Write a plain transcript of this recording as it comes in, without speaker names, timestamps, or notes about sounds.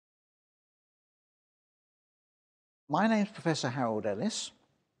My name is Professor Harold Ellis.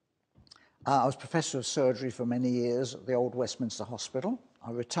 I was Professor of Surgery for many years at the Old Westminster Hospital.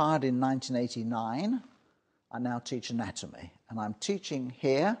 I retired in 1989. I now teach anatomy, and I'm teaching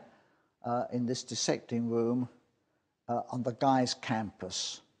here in this dissecting room on the Guy's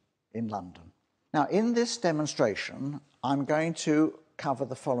campus in London. Now, in this demonstration, I'm going to cover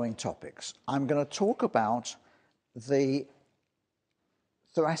the following topics. I'm going to talk about the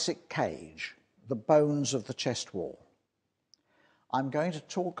thoracic cage, the bones of the chest wall. I'm going to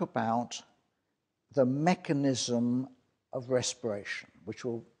talk about the mechanism of respiration, which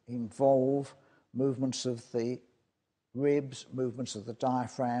will involve movements of the ribs, movements of the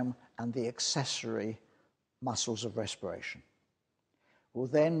diaphragm, and the accessory muscles of respiration. We'll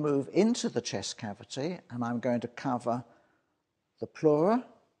then move into the chest cavity, and I'm going to cover the pleura,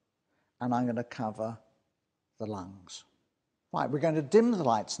 and I'm going to cover the lungs. Right, we're going to dim the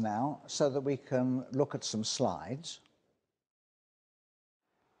lights now so that we can look at some slides.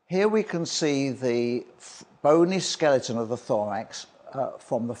 Here we can see the bony skeleton of the thorax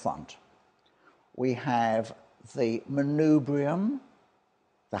from the front. We have the manubrium,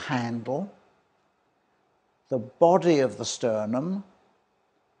 the handle, the body of the sternum,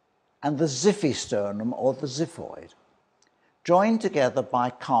 and the xiphisternum, or the xiphoid, joined together by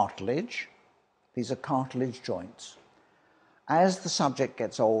cartilage. These are cartilage joints. As the subject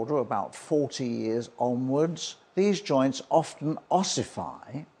gets older, about 40 years onwards, these joints often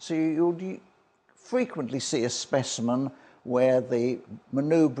ossify, so you'll frequently see a specimen where the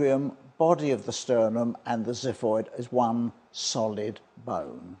manubrium, body of the sternum, and the xiphoid is one solid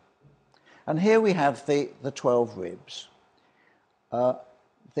bone. And here we have the 12 ribs.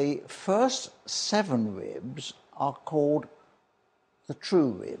 The first 7 ribs are called the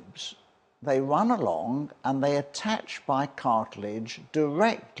true ribs. They run along and they attach by cartilage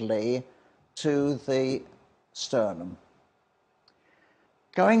directly to the sternum.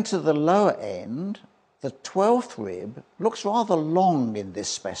 Going to the lower end, the 12th rib looks rather long in this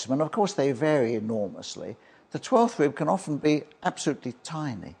specimen. Of course, they vary enormously. The 12th rib can often be absolutely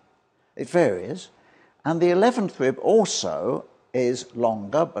tiny. It varies. And the 11th rib also is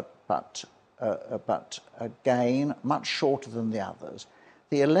longer, but again, much shorter than the others.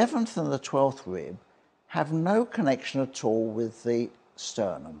 The 11th and the 12th rib have no connection at all with the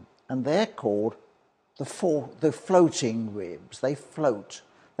sternum, and they're called the floating ribs. They float.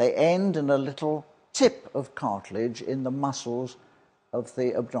 They end in a little tip of cartilage in the muscles of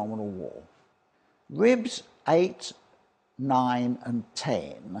the abdominal wall. Ribs 8, 9, and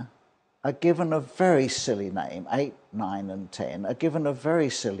 10 are given a very silly name. 8, 9, and 10 are given a very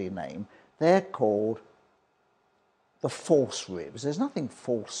silly name. They're called the false ribs. There's nothing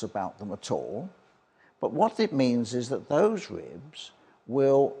false about them at all, but what it means is that those ribs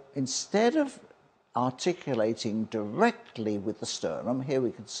will, instead of articulating directly with the sternum, here we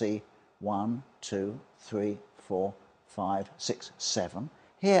can see 1, 2, 3, 4, 5, 6, 7.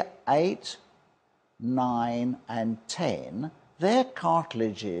 Here 8, 9, and 10, their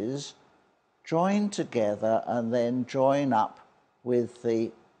cartilages join together and then join up with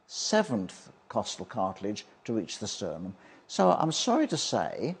the 7th costal cartilage to reach the sternum. So I'm sorry to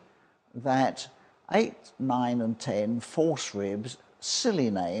say that 8, 9, and 10, false ribs, silly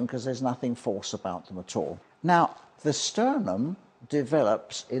name because there's nothing false about them at all. Now, the sternum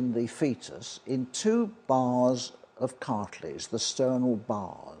develops in the fetus in 2 bars of cartilage, the sternal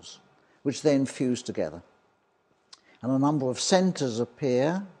bars, which then fuse together. And a number of centers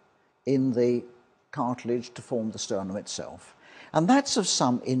appear in the cartilage to form the sternum itself. And that's of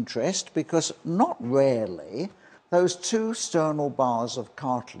some interest because not rarely those 2 sternal bars of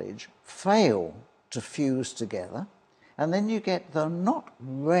cartilage fail to fuse together, and then you get the not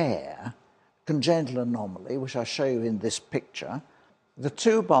rare congenital anomaly, which I show you in this picture. The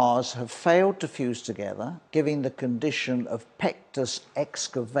 2 bars have failed to fuse together, giving the condition of pectus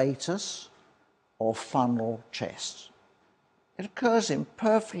excavatus or funnel chest. It occurs in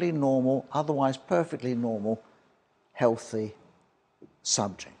perfectly normal, otherwise perfectly normal, healthy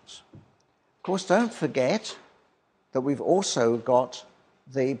subjects. Of course, don't forget that we've also got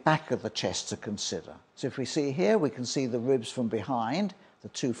the back of the chest to consider. So if we see here, we can see the ribs from behind, the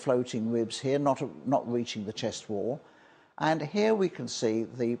 2 floating ribs here, not reaching the chest wall. And here we can see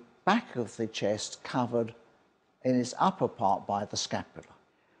the back of the chest covered in its upper part by the scapula.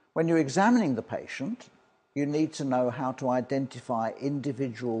 When you're examining the patient, you need to know how to identify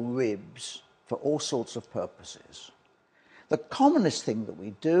individual ribs for all sorts of purposes. The commonest thing that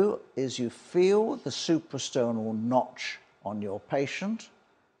we do is you feel the suprasternal notch on your patient,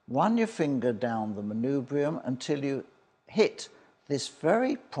 run your finger down the manubrium until you hit this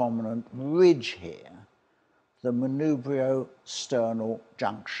very prominent ridge here the manubriosternal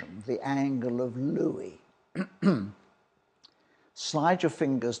junction, the angle of Louis. Slide your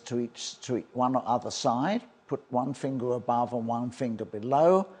fingers to one or other side, put one finger above and one finger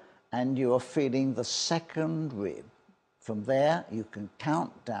below, and you are feeling the second rib. From there, you can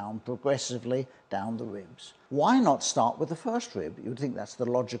count down progressively down the ribs. Why not start with the first rib? You'd think that's the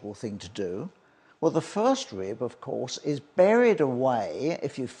logical thing to do. Well, the first rib, of course, is buried away,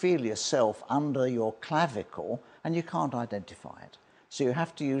 if you feel yourself, under your clavicle, and you can't identify it. So you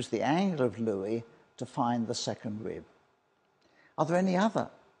have to use the angle of Louis to find the second rib. Are there any other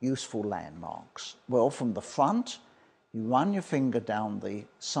useful landmarks? Well, from the front, you run your finger down the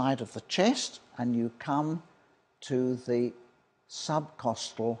side of the chest and you come to the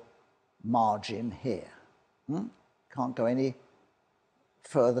subcostal margin here. Can't go any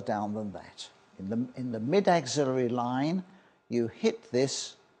further down than that. In the mid-axillary line, you hit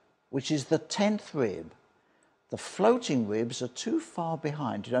this, which is the 10th rib. The floating ribs are too far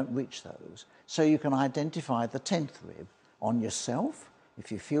behind, you don't reach those. So you can identify the 10th rib on yourself.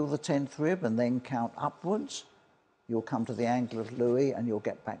 If you feel the 10th rib and then count upwards, you'll come to the angle of Louis and you'll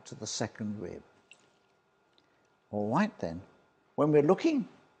get back to the second rib. All right then. When we're looking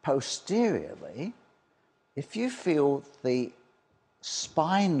posteriorly, if you feel the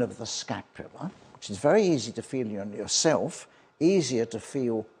spine of the scapula, which is very easy to feel on yourself, easier to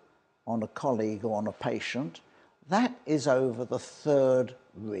feel on a colleague or on a patient, that is over the third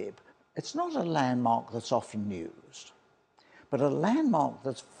rib. It's not a landmark that's often used, but a landmark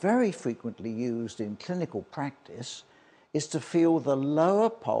that's very frequently used in clinical practice is to feel the lower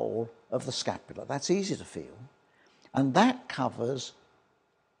pole of the scapula. That's easy to feel, and that covers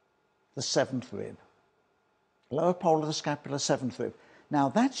the 7th rib. Lower pole of the scapula, 7th rib. Now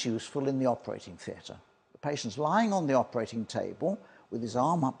that's useful in the operating theatre. The patient's lying on the operating table with his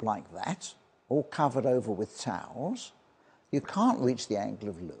arm up like that, all covered over with towels. You can't reach the angle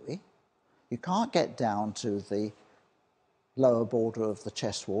of Louis. You can't get down to the lower border of the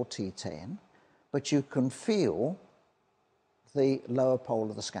chest wall, T10, but you can feel the lower pole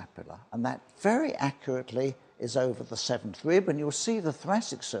of the scapula, and that very accurately is over the 7th rib, and you'll see the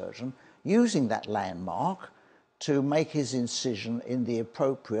thoracic surgeon using that landmark to make his incision in the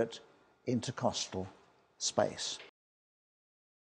appropriate intercostal space.